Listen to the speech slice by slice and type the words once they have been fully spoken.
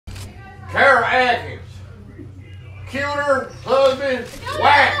Atkins. Killed her husband,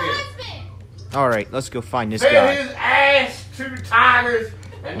 whacked him. Alright, let's go find this Fed guy. his ass to tigers,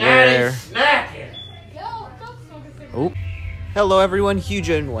 and now he's snacking. Oh. Hello everyone,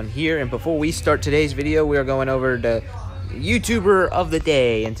 Huge1 here, and before we start today's video, we are going over the YouTuber of the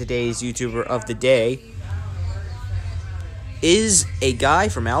day, and today's YouTuber of the day is a guy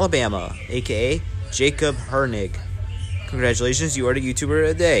from Alabama, aka Jacob Hernig. Congratulations, you are the YouTuber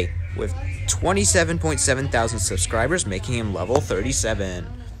of the day, with 27.7 thousand subscribers, making him level 37.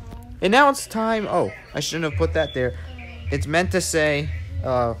 And now it's time, oh, I shouldn't have put that there. It's meant to say,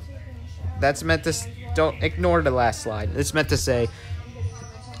 that's meant to, don't ignore the last slide. It's meant to say,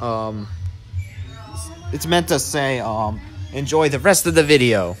 enjoy the rest of the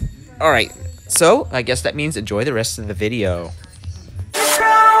video. Alright, so I guess that means enjoy the rest of the video.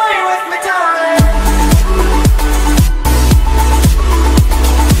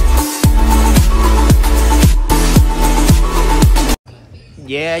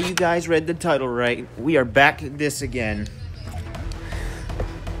 Yeah, you guys read the title right. We are back at this again.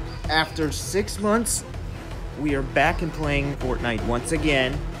 After 6 months, we are back and playing Fortnite once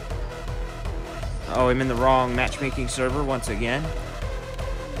again. Oh, I'm in the wrong matchmaking server once again.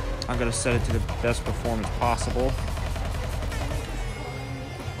 I'm gonna set it to the best performance possible.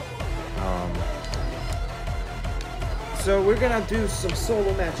 So we're gonna do some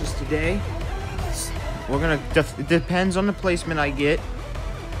solo matches today. We're gonna, it depends on the placement I get.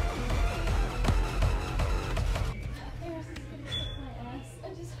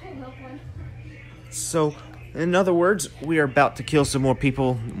 So, in other words, we are about to kill some more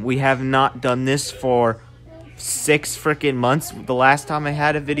people. We have not done this for 6 freaking months. The last time I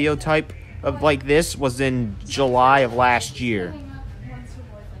had a video type of like this was in July of last year.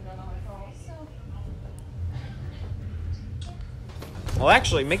 Well,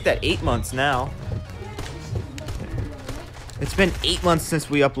 actually, make that 8 months now. It's been 8 months since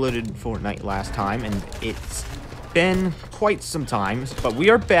we uploaded Fortnite last time, and it's been quite some time. But we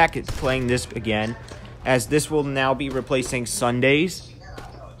are back at playing this again, as this will now be replacing Sundays.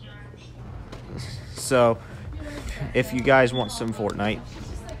 So, if you guys want some Fortnite,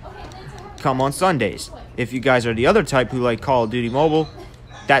 come on Sundays. If you guys are the other type who like Call of Duty Mobile,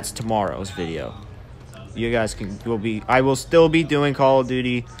 that's tomorrow's video. You guys I will still be doing Call of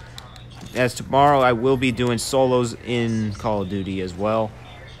Duty, as tomorrow I will be doing solos in Call of Duty as well.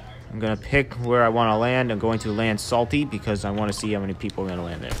 I'm gonna pick where I want to land. I'm going to land Salty because I want to see how many people are gonna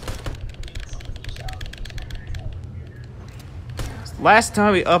land there. Last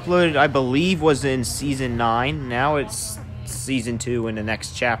time we uploaded, I believe, was in Season 9. Now it's Season 2 in the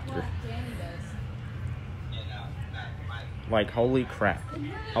next chapter. Like, holy crap.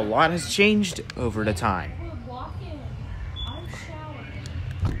 A lot has changed over the time.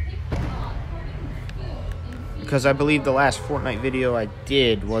 Because I believe the last Fortnite video I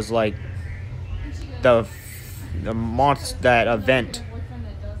did was like the monster, that event.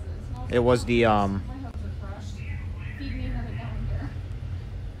 It was the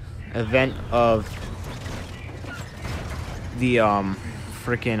event of the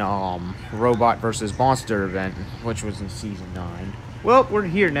freaking robot versus monster event, which was in Season 9. Well, we're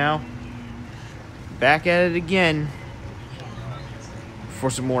here now. Back at it again for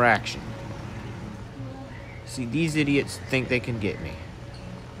some more action. See, these idiots think they can get me.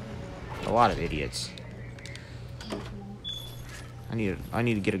 A lot of idiots. I need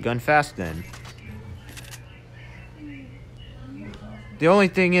to get a gun fast then. The only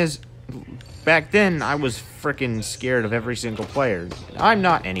thing is, back then I was freaking scared of every single player. I'm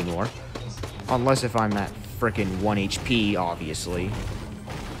not anymore. Unless if I'm at freaking 1 HP, obviously.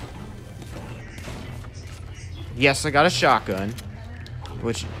 Yes, I got a shotgun,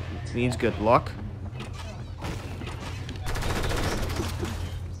 which means good luck.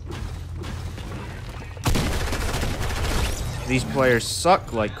 These players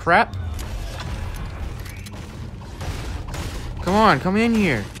suck like crap. Come on, come in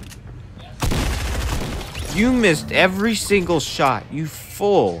here. You missed every single shot, you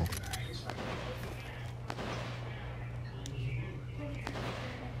fool.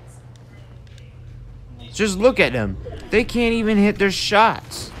 Just look at them. They can't even hit their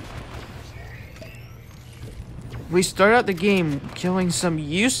shots. We start out the game killing some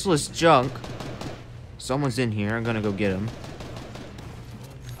useless junk. Someone's in here, I'm gonna go get him.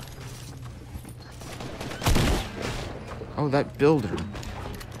 Oh, that builder.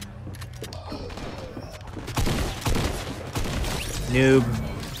 Noob.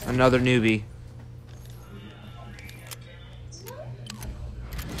 Another newbie.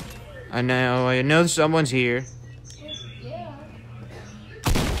 I know someone's here.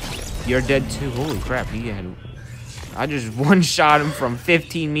 You're dead too. Holy crap, he had... I just one-shot him from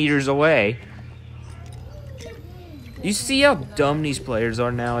 15 meters away. You see how dumb these players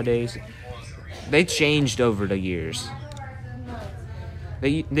are nowadays? They changed over the years.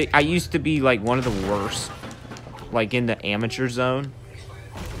 I used to be like one of the worst, like in the amateur zone.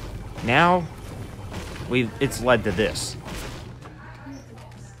 Now, it's led to this.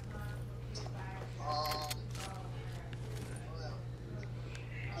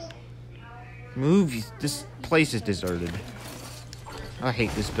 Move! This place is deserted. I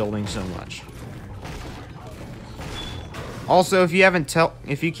hate this building so much. Also, if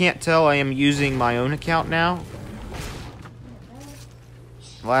you can't tell, I am using my own account now.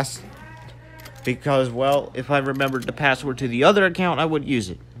 Because, well, if I remembered the password to the other account, I would use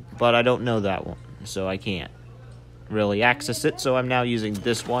it. But I don't know that one, so I can't really access it. So I'm now using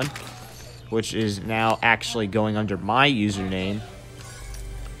this one, which is now actually going under my username.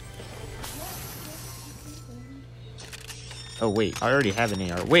 Oh, wait, I already have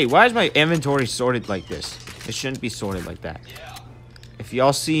an AR. Wait, why is my inventory sorted like this? It shouldn't be sorted like that. If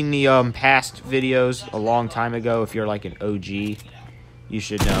y'all seen the past videos a long time ago, if you're like an OG, you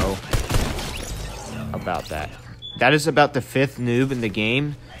should know about that. That is about the 5th noob in the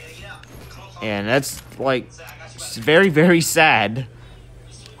game. And that's, like, very, very sad.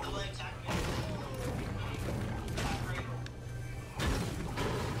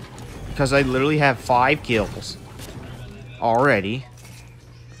 Because I literally have 5 kills already.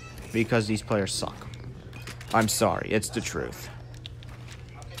 Because these players suck. I'm sorry, it's the truth.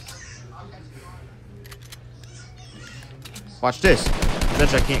 Watch this. I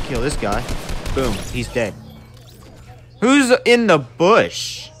bet you I can't kill this guy. Boom, he's dead. Who's in the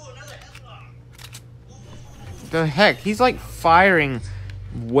bush? The heck? He's like firing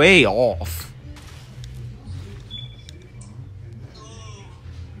way off.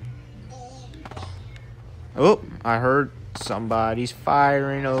 Oh, I heard somebody's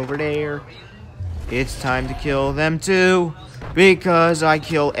firing over there. It's time to kill them too, because I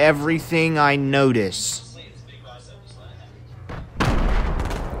kill everything I notice.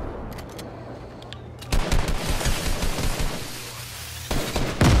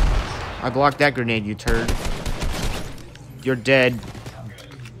 I blocked that grenade, you turd. You're dead.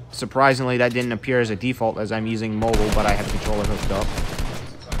 Surprisingly, that didn't appear as a default as I'm using mobile, but I have the controller hooked up.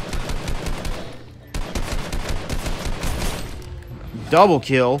 Double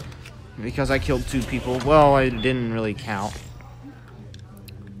kill, because I killed 2 people. Well, it didn't really count.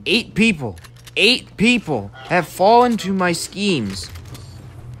 8 people. 8 people have fallen to my schemes.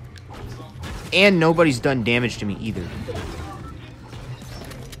 And nobody's done damage to me either.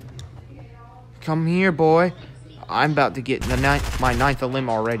 Come here, boy. I'm about to get my 9th limb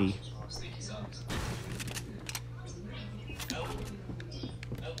already.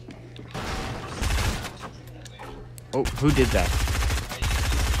 Oh, who did that?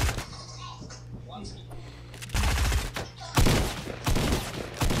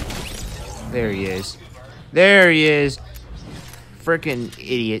 There he is. There he is. Frickin'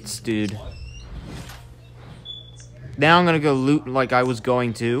 idiots, dude. Now I'm gonna go loot like I was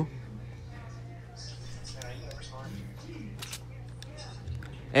going to.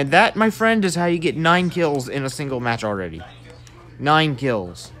 And that, my friend, is how you get 9 kills in a single match already. 9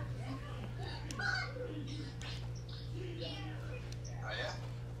 kills.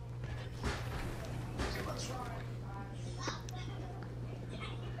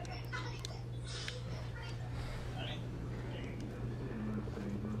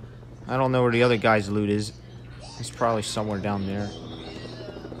 I don't know where the other guy's loot is. It's probably somewhere down there.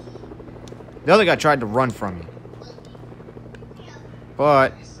 The other guy tried to run from me.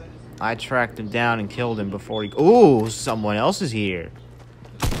 But I tracked him down and killed him before he... Ooh, someone else is here.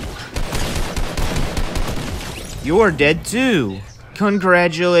 You're dead too.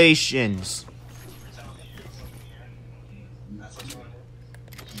 Congratulations.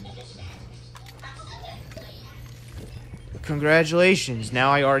 Congratulations.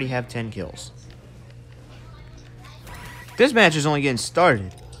 Now I already have 10 kills. This match is only getting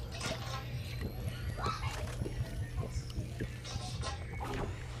started.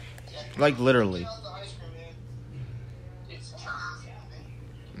 Like, literally.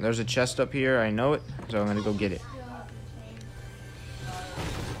 There's a chest up here. I know it. So I'm gonna go get it.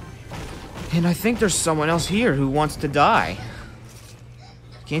 And I think there's someone else here who wants to die.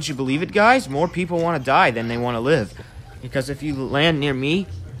 Can't you believe it, guys? More people want to die than they want to live. Because if you land near me,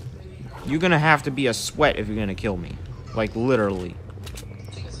 you're gonna have to be a sweat if you're gonna kill me. Like, literally.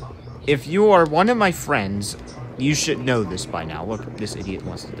 If you are one of my friends, you should know this by now. Look, this idiot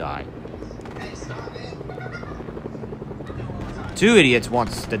wants to die. Two idiots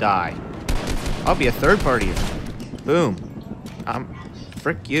wants to die. I'll be a third party. Boom.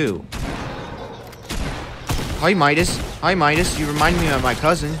 Frick you. Hi, Midas. Hi, Midas. You remind me of my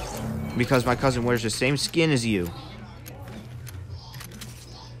cousin. Because my cousin wears the same skin as you.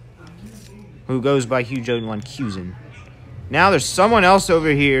 Who goes by Huge01 Cusin. Now there's someone else over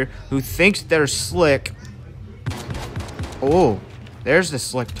here who thinks they're slick. Oh, there's the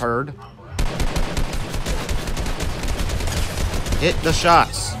slick turd. Hit the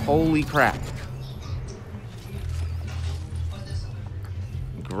shots. Holy crap.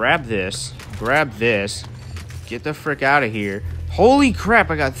 Grab this. Grab this. Get the frick out of here. Holy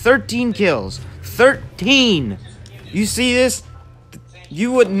crap, I got 13 kills. 13! You see this?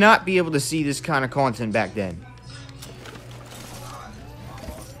 You would not be able to see this kind of content back then.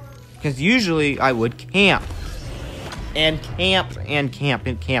 Because usually I would camp. And camp, and camp,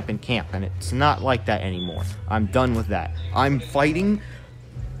 and camp, and camp. And it's not like that anymore. I'm done with that. I'm fighting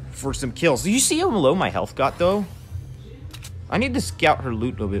for some kills. Do you see how low my health got, though? I need to scout her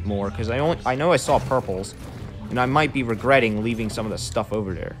loot a bit more, because I know I saw purples. And I might be regretting leaving some of the stuff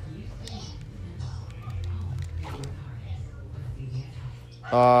over there.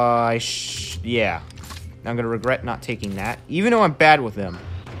 Yeah. I'm gonna regret not taking that. Even though I'm bad with them.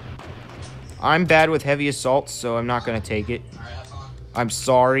 I'm bad with heavy assaults, so I'm not gonna take it. I'm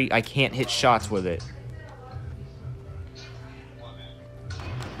sorry, I can't hit shots with it.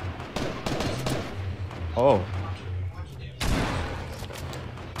 Oh.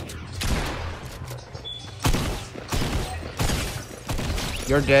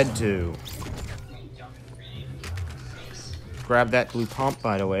 You're dead too. Grab that blue pump,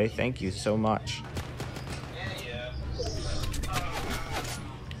 by the way. Thank you so much.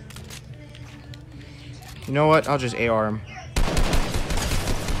 You know what? I'll just AR him.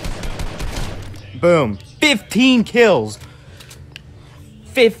 Boom. 15 kills.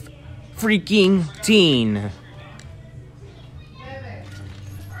 15.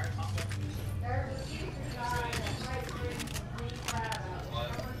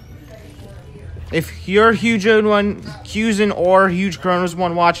 If you're Huge01 Cusin or Huge Chronos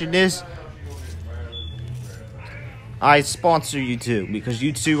one watching this, I sponsor you too, because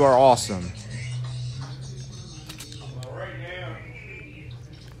you two are awesome.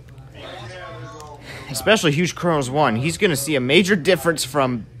 Especially Huge Chronos 1. He's gonna see a major difference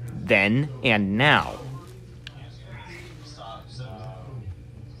from then and now.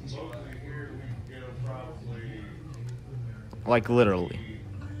 Like literally.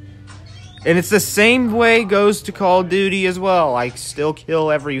 And it's the same way goes to Call of Duty as well. I still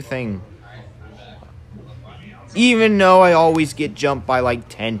kill everything. Even though I always get jumped by like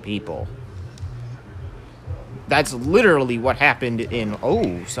 10 people. That's literally what happened in...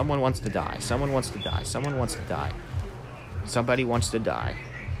 Oh, someone wants to die. Someone wants to die. Someone wants to die. Somebody wants to die.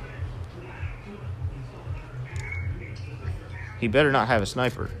 He better not have a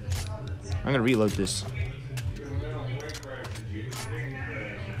sniper. I'm gonna reload this.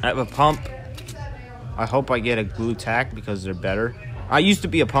 I have a pump. I hope I get a blue tack because they're better. I used to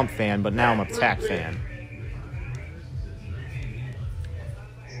be a pump fan, but now I'm a tack fan.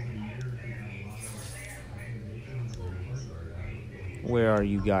 Where are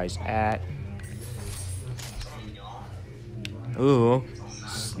you guys at? Ooh,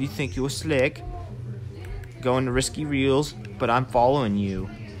 you think you're slick? Going to risky reels, but I'm following you.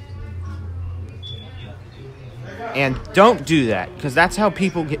 And don't do that, because that's how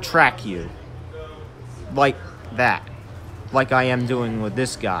people track you. Like that. Like I am doing with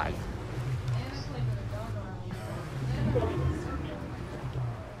this guy.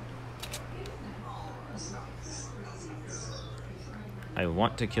 I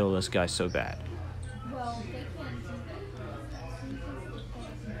want to kill this guy so bad.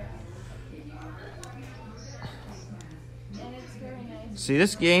 See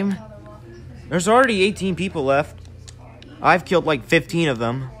this game? There's already 18 people left. I've killed like 15 of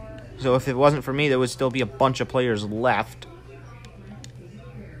them. So if it wasn't for me, there would still be a bunch of players left.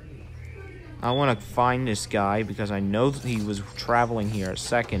 I want to find this guy because I know that he was traveling here a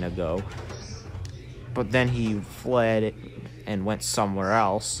second ago. But then he fled and went somewhere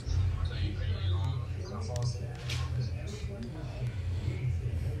else.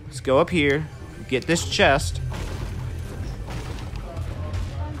 Let's go up here, get this chest.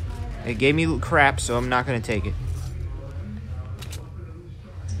 It gave me crap, so I'm not going to take it.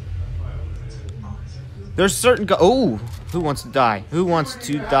 There's certain oh, who wants to die? Who wants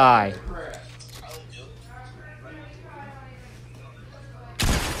to die?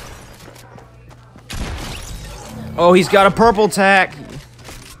 Oh, he's got a purple tack.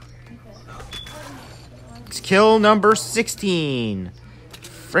 kill number 16.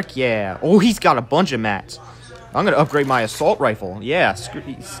 Frick yeah. Oh, he's got a bunch of mats. I'm going to upgrade my assault rifle. Yeah,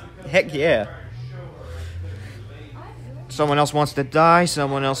 heck yeah. Someone else wants to die.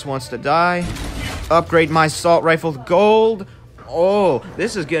 Someone else wants to die. Upgrade my assault rifle to gold. Oh,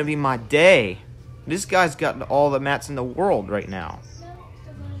 this is going to be my day. This guy's got all the mats in the world right now.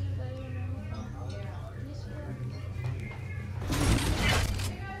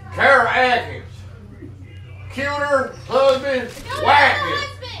 Tara Atkins. Killed her husband,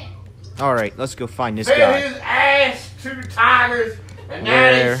 whacked him. Alright, let's go find this Fed guy. his ass to the tigers, and now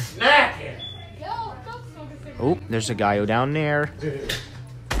Where? they snacking. Oh, there's a guy down there.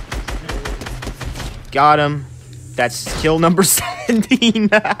 Got him. That's kill number 17.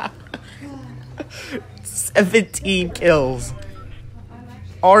 17 kills.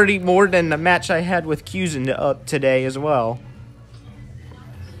 Already more than the match I had with Cusin today as well.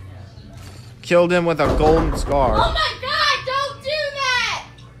 Killed him with a golden scar. Oh my god, don't do that!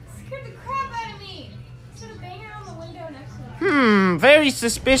 Scared the crap out of me. Should have banged it on the window next to me. Very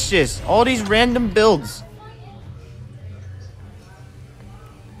suspicious. All these random builds.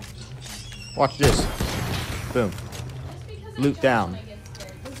 Watch this. Boom. Loot down.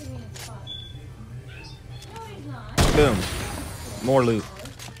 Boom. More loot.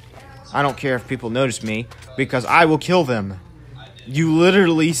 I don't care if people notice me, because I will kill them. You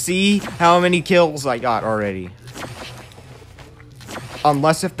literally see how many kills I got already.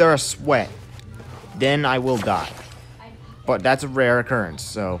 Unless if they're a sweat. Then I will die. But that's a rare occurrence,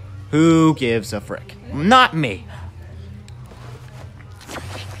 so who gives a frick? Not me.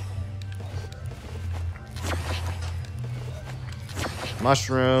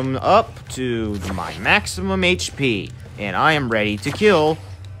 Mushroom up to my maximum HP, and I am ready to kill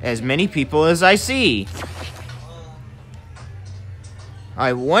as many people as I see.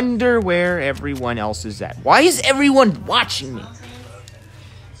 I wonder where everyone else is at. Why is everyone watching me?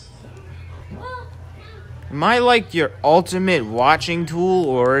 Am I like your ultimate watching tool,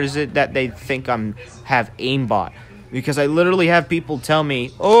 or is it that they think have aimbot? Because I literally have people tell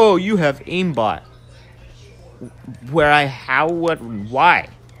me, "Oh, you have aimbot." Why?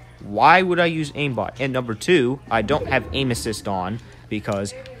 Why would I use aimbot? And number two, I don't have aim assist on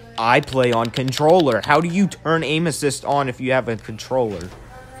because I play on controller. How do you turn aim assist on if you have a controller?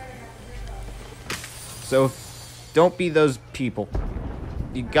 So, don't be those people.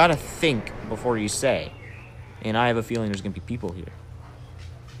 You gotta think before you say. And I have a feeling there's gonna be people here.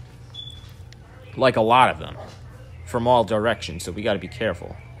 Like a lot of them. From all directions, so we gotta be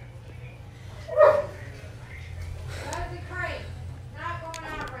careful.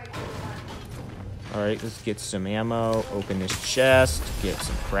 Alright, let's get some ammo, open this chest, get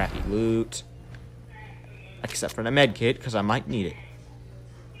some crappy loot. Except for the med kit, because I might need it.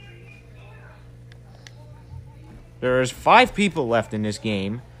 There's 5 people left in this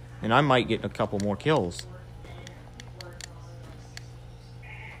game, and I might get a couple more kills.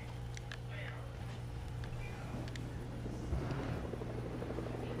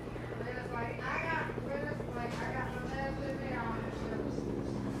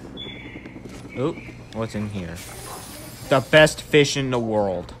 Oh, what's in here? The best fish in the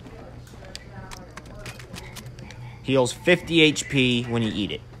world. Heals 50 HP when you eat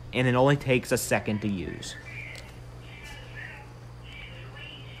it, and it only takes a second to use.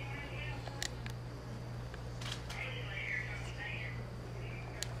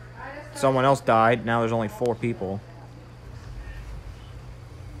 Someone else died, now there's only 4 people.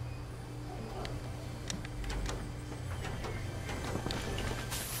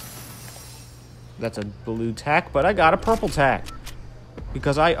 That's a blue tack, but I got a purple tack.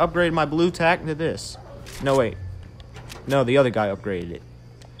 Because I upgraded my blue tack to this. No, wait. No, the other guy upgraded it.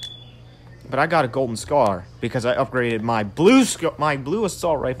 But I got a golden scar because I upgraded my blue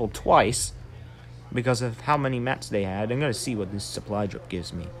assault rifle twice because of how many mats they had. I'm going to see what this supply drop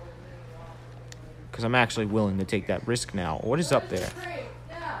gives me. Because I'm actually willing to take that risk now. What is up there?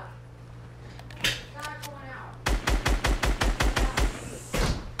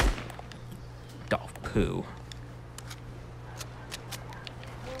 Poo.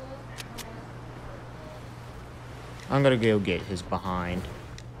 I'm gonna go get his behind.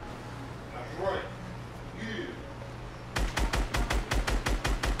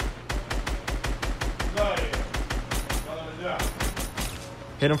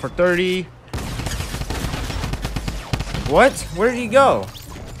 Hit him for 30. What? Where did he go?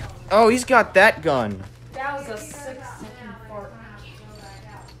 Oh, he's got that gun. That was a 6-second fart.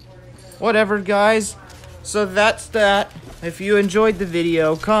 Whatever, guys. So that's that. If you enjoyed the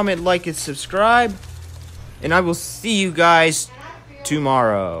video, comment, like, and subscribe. And I will see you guys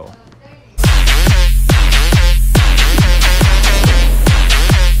tomorrow.